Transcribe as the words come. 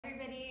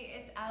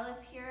Alice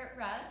here at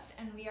Rust,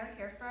 and we are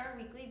here for our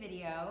weekly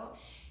video.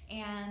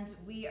 And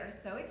we are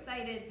so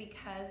excited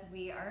because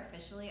we are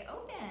officially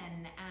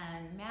open.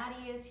 And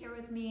Maddie is here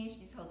with me.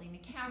 She's holding the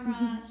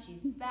camera.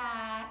 She's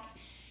back.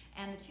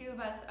 And the two of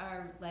us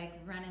are like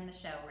running the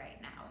show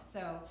right now.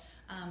 So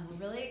we're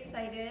really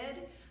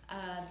excited.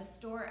 The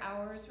store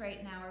hours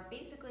right now are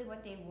basically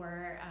what they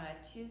were.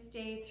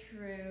 Tuesday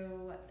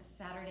through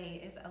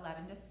Saturday is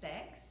 11 to 6.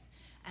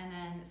 And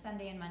then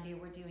Sunday and Monday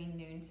we're doing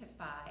noon to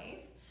 5.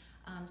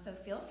 So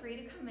feel free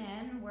to come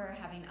in. We're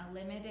having a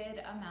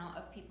limited amount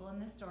of people in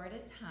the store at a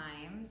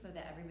time so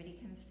that everybody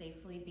can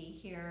safely be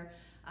here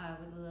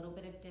with a little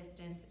bit of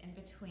distance in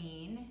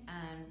between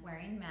and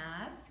wearing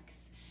masks.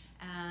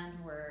 And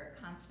we're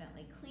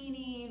constantly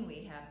cleaning.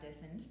 We have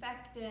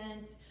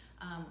disinfectant.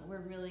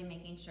 We're really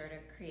making sure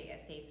to create a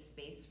safe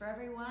space for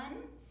everyone.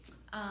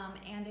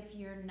 And if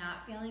you're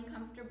not feeling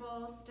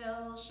comfortable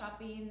still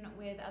shopping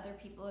with other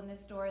people in the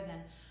store,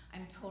 then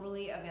I'm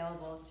totally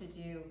available to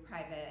do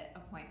private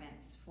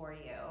appointments for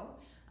you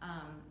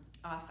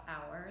off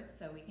hours.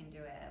 So we can do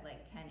it at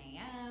like 10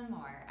 a.m.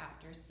 or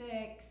after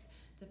 6,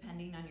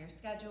 depending on your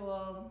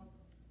schedule.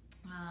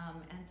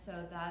 And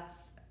so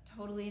that's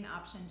totally an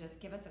option.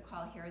 Just give us a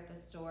call here at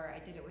the store.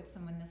 I did it with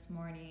someone this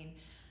morning.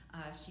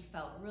 She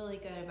felt really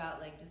good about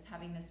like just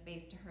having the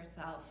space to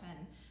herself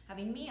and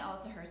having me all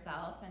to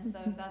herself. And so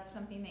if that's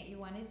something that you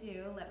want to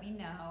do, let me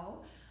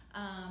know.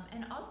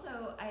 And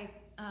also I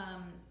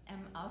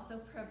am also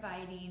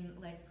providing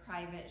like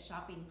private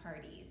shopping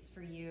parties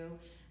for you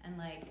and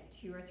like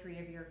 2 or 3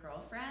 of your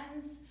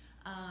girlfriends.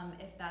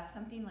 If that's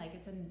something, like,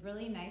 it's a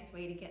really nice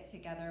way to get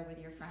together with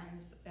your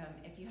friends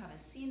if you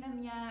haven't seen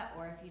them yet,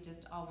 or if you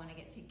just all want to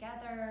get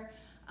together.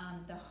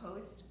 The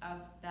host of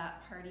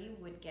that party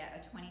would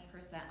get a 20%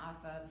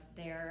 off of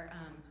their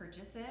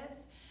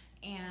purchases,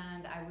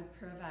 and I would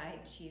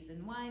provide cheese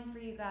and wine for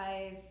you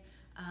guys.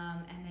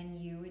 And then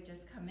you would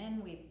just come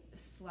in. We'd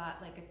slot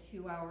like a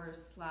 2-hour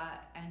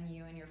slot, and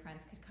you and your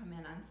friends could come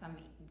in on some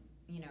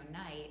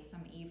night,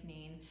 some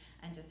evening,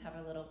 and just have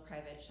a little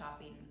private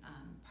shopping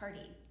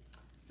party.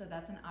 So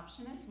that's an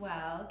option as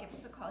well. Give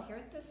us a call here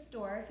at the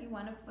store if you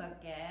want to book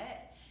it.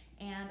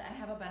 And I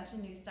have a bunch of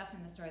new stuff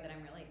in the store that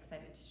I'm really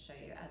excited to show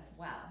you as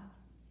well.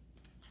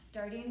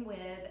 Starting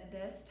with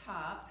this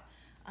top.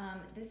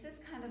 This is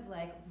kind of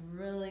like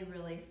really,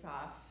 really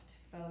soft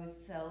faux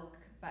silk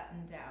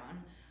button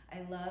down.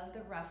 I love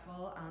the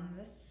ruffle on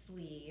the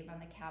sleeve, on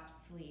the cap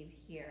sleeve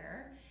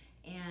here.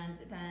 And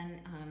then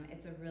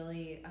it's a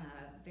really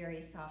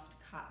very soft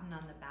cotton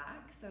on the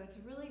back. So it's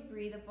really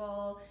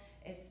breathable.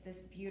 It's this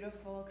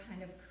beautiful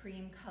kind of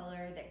cream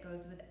color that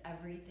goes with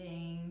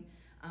everything.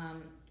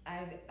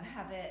 I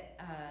have it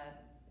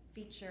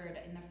featured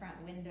in the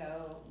front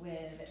window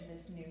with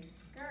this new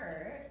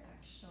skirt,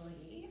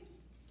 actually.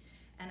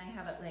 And I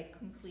have it like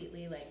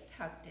completely like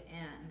tucked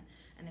in,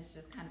 and it's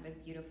just kind of a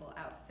beautiful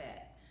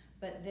outfit.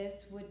 But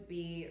this would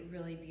be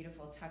really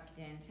beautiful tucked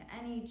into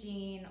any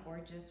jean, or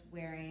just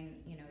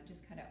wearing,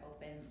 just kind of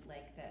open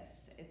like this.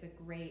 It's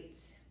a great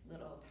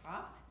little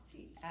top to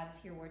add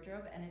to your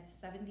wardrobe, and it's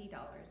 $70,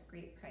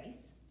 great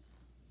price.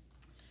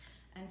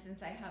 And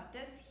since I have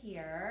this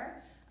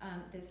here,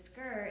 this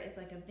skirt is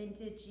like a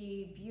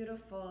vintagey,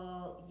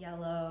 beautiful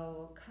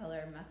yellow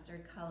color,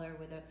 mustard color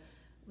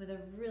with a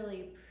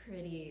really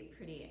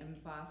pretty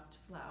embossed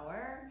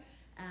flower.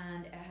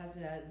 And it has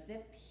a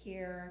zip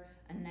here,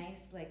 a nice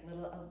like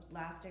little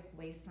elastic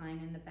waistline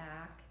in the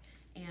back,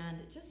 and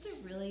just a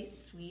really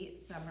sweet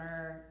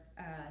summer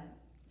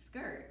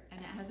skirt.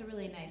 And it has a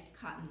really nice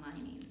cotton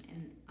lining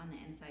on the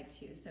inside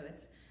too. So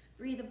it's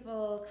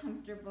breathable,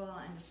 comfortable,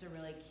 and just a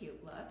really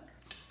cute look.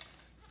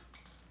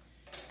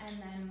 And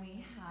then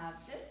we have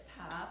this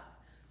top,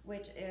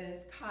 which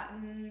is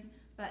cotton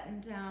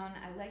button down.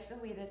 I like the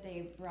way that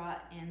they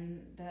brought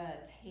in the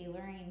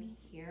tailoring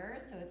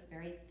here, so it's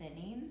very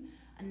thinning.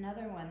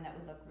 Another one that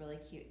would look really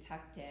cute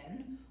tucked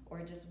in, or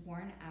just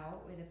worn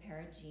out with a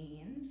pair of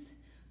jeans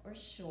or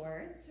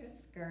shorts or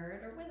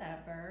skirt or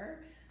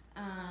whatever.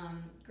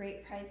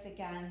 Great price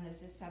again.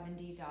 This is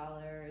 $70,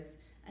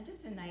 and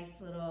just a nice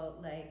little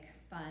like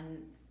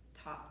fun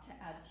top to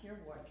add to your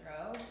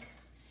wardrobe.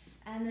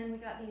 And then we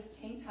got these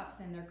tank tops,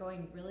 and they're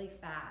going really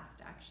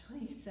fast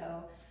actually,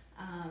 so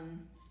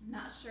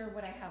not sure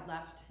what I have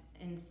left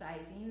in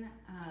sizing,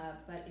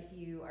 but if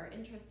you are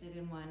interested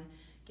in one,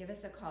 give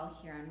us a call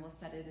here and we'll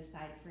set it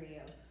aside for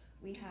you.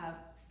 We have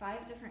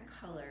 5 different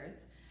colors,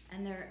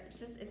 and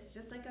it's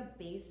just like a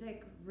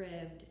basic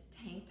ribbed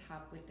tank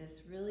top with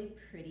this really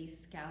pretty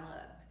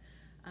scallop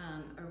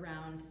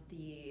around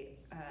the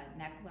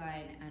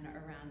neckline and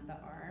around the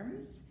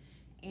arms.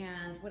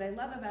 And what I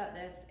love about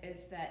this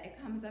is that it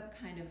comes up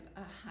kind of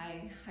a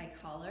high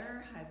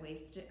collar,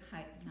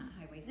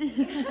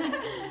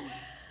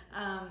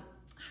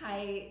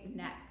 high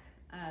neck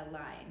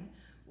line,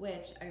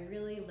 which I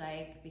really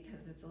like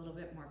because it's a little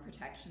bit more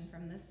protection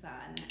from the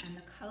sun. And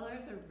the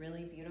colors are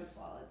really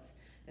beautiful. It's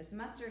this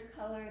mustard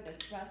color,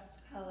 this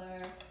rust color,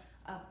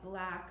 a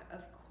black,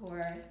 of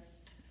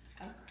course,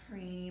 a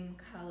cream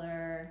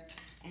color,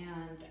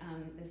 and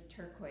this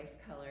turquoise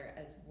color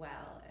as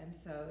well. And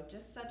so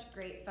just such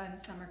great fun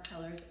summer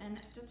colors, and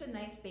just a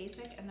nice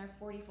basic, and they're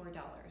 $44.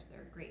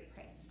 They're a great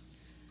price.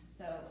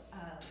 So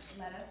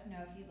let us know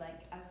if you'd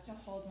like us to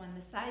hold one.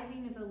 The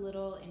sizing is a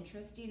little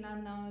interesting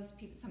on those.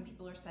 Some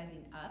people are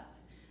sizing up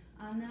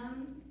on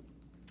them.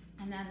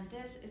 And then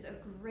this is a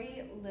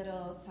great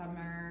little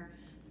summer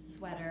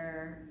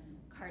sweater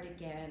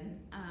cardigan.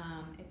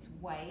 It's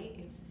white,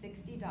 it's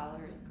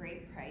 $60,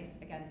 great price.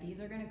 Again, these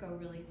are gonna go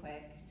really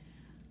quick.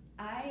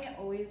 I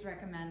always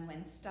recommend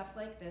when stuff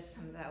like this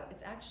comes out,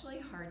 it's actually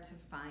hard to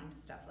find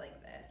stuff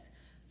like this.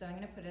 So I'm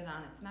gonna put it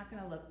on. It's not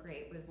gonna look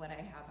great with what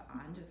I have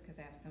on just because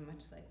I have so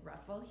much like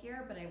ruffle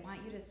here, but I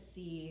want you to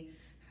see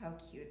how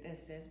cute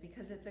this is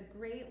because it's a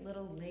great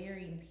little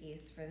layering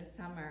piece for the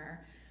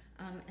summer.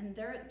 And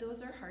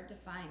those are hard to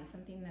find.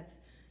 Something that's,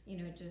 you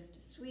know,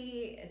 just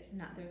sweet.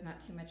 There's not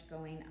too much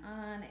going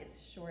on. It's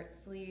short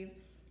sleeve.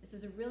 This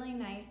is a really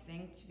nice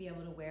thing to be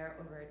able to wear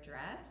over a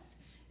dress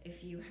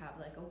if you have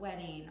like a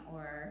wedding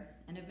or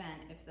an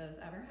event, if those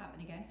ever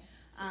happen again.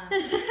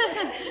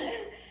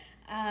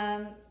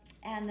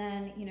 And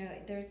then, you know,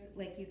 there's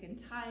like, you can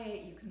tie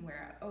it, you can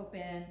wear it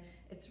open.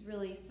 It's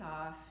really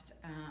soft.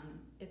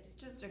 It's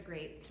just a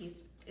great piece.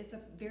 It's a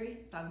very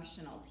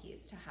functional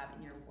piece to have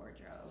in your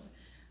wardrobe.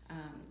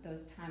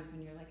 Those times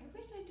when you're like, I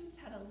wish I just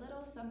had a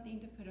little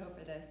something to put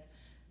over this.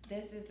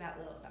 This is that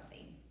little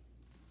something.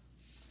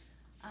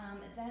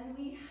 Then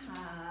we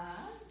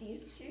have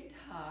these two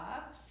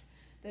tops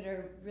that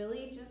are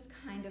really just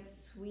kind of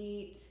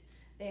sweet.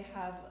 They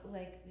have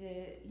like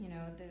the, you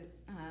know,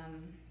 the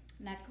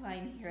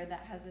neckline here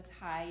that has a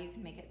tie. You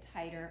can make it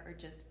tighter or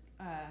just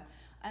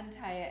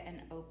untie it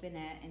and open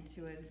it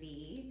into a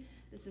V.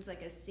 This is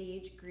like a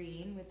sage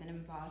green with an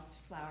embossed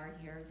flower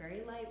here.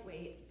 Very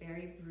lightweight,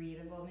 very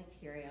breathable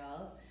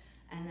material.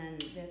 And then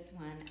this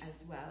one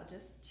as well,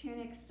 just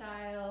tunic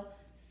style,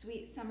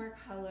 sweet summer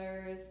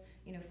colors,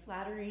 you know,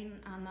 flattering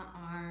on the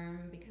arm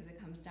because it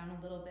comes down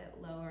a little bit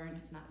lower and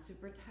it's not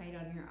super tight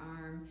on your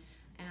arm,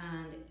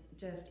 and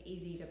just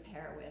easy to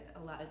pair with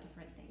a lot of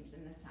different things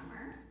in the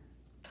summer.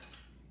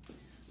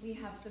 We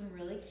have some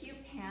really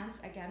cute pants,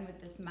 again with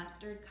this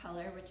mustard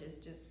color, which is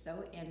just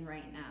so in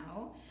right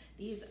now.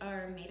 These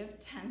are made of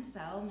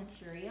tencel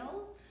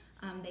material.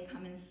 They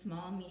come in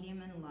small,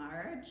 medium, and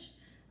large.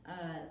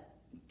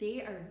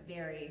 They are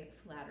very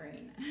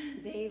flattering.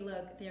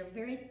 They're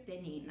very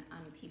thinning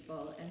on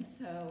people, and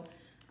so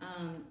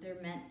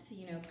they're meant to,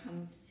 you know,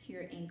 come to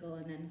your ankle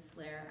and then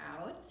flare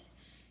out.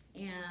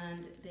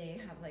 And they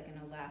have like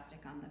an elastic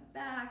on the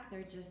back.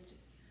 They're just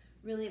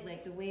really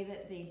like the way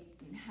that they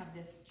have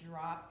this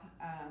drop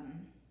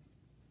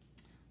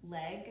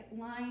leg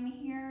line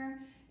here.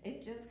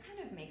 It just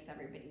kind of makes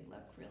everybody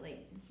look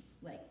really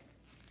like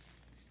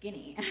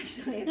skinny.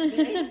 Actually, it's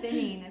very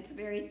thinning. It's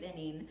very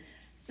thinning.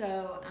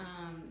 So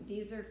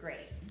these are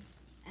great.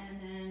 And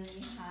then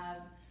we have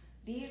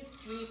these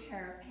 3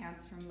 pair of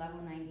pants from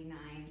Level 99.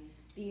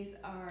 These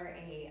are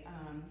a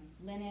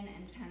linen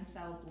and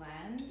tencel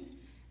blend.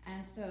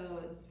 And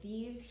so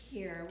these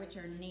here, which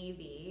are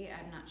navy,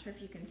 I'm not sure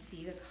if you can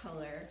see the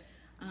color,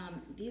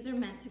 these are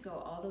meant to go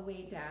all the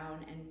way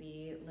down and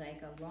be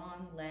like a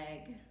long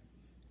leg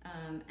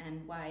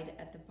and wide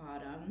at the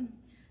bottom.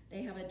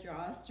 They have a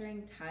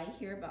drawstring tie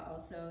here, but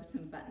also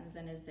some buttons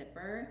and a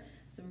zipper,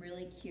 some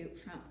really cute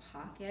front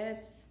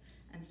pockets,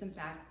 and some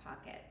back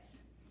pockets.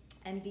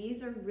 And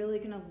these are really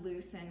gonna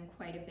loosen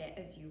quite a bit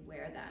as you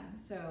wear them.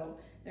 So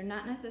they're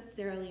not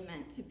necessarily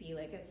meant to be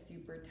like a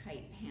super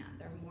tight pant.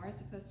 They're more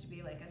supposed to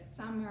be like a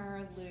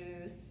summer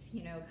loose,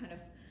 you know, kind of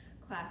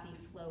classy,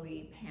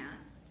 flowy pant.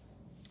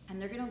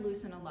 And they're gonna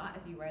loosen a lot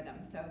as you wear them.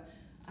 So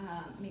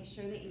make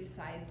sure that you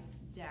size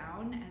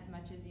down as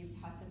much as you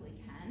possibly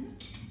can.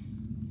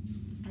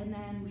 And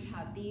then we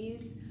have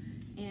these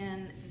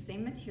in the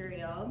same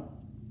material,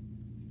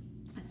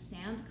 a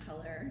sand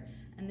color,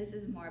 and this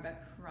is more of a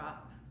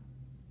crop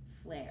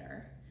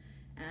flare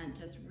and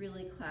just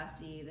really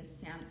classy. The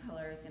sand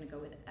color is going to go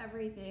with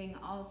everything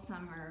all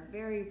summer.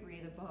 Very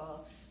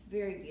breathable,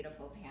 very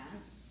beautiful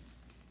pants.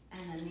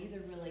 And then these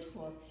are really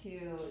cool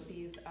too.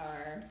 These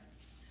are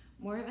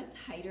more of a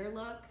tighter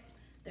look.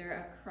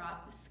 They're a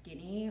crop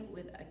skinny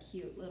with a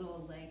cute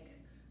little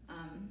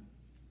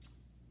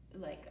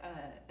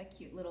a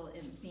cute little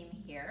inseam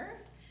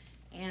here,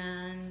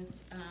 and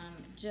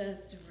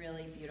just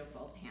really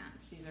beautiful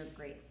pants. These are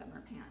great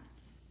summer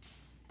pants.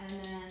 And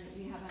then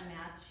we have a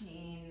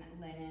matching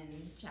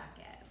linen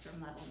jacket from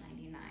Level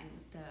 99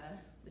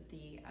 with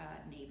the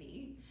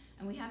navy.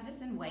 And we have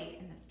this in white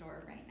in the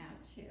store right now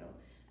too.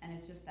 And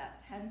it's just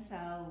that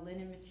tencel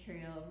linen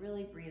material,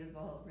 really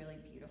breathable, really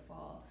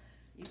beautiful.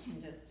 You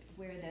can just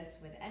wear this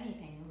with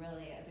anything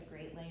really as a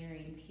great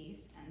layering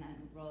piece, and then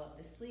roll up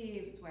the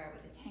sleeves, wear it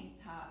with a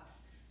tank top.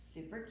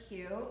 Super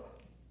cute.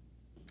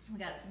 We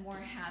got some more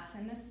hats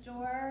in the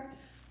store.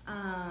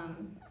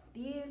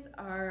 These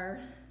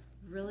are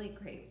really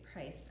great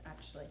price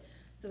actually.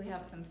 So we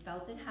have some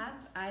felted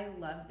hats. I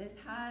love this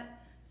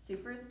hat,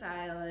 super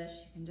stylish.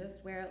 You can just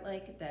wear it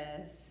like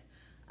this.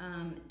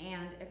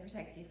 and it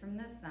protects you from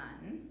the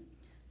sun.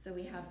 So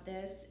we have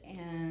this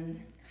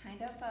in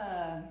kind of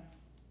a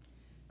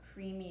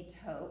creamy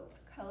taupe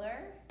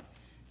color.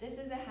 This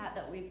is a hat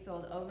that we've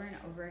sold over and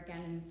over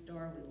again in the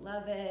store. We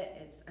love it.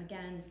 It's,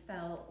 again,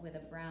 felt with a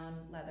brown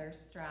leather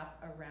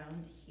strap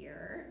around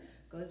here.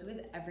 Goes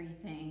with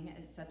everything.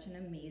 It's such an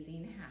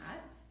amazing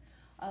hat.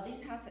 All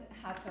these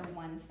hats are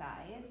one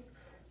size,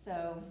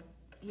 so,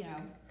 you know,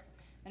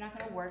 they're not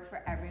gonna work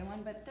for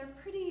everyone, but they're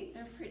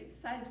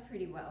sized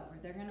pretty well.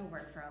 They're gonna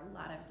work for a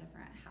lot of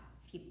different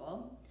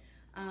people.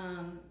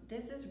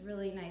 This is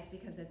really nice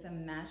because it's a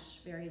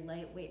mesh, very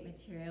lightweight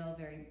material,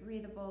 very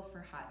breathable for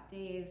hot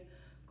days.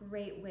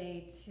 Great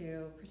way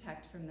to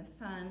protect from the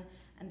sun.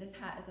 And this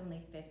hat is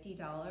only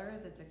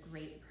 $50. It's a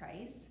great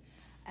price.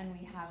 And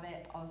we have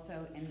it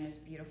also in this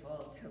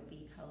beautiful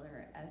taupey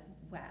color as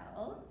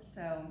well.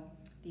 So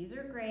these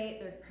are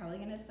great. They're probably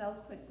gonna sell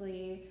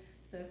quickly.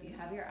 So if you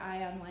have your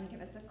eye on one, give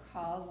us a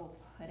call. We'll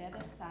put it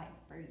aside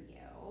for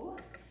you.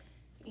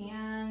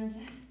 And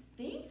I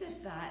think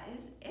that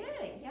is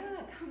it.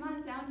 Yeah, come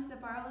on down to the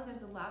Barlow.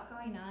 There's a lot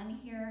going on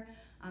here.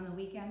 On the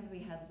weekends, we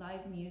had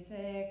live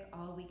music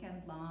all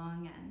weekend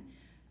long,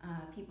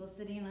 and people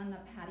sitting on the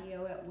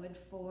patio at Wood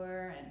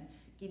 4 and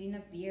getting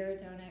a beer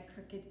down at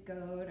Crooked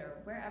Goat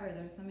or wherever.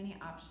 There's so many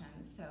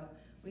options. So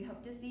we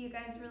hope to see you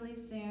guys really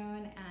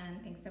soon,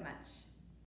 and thanks so much.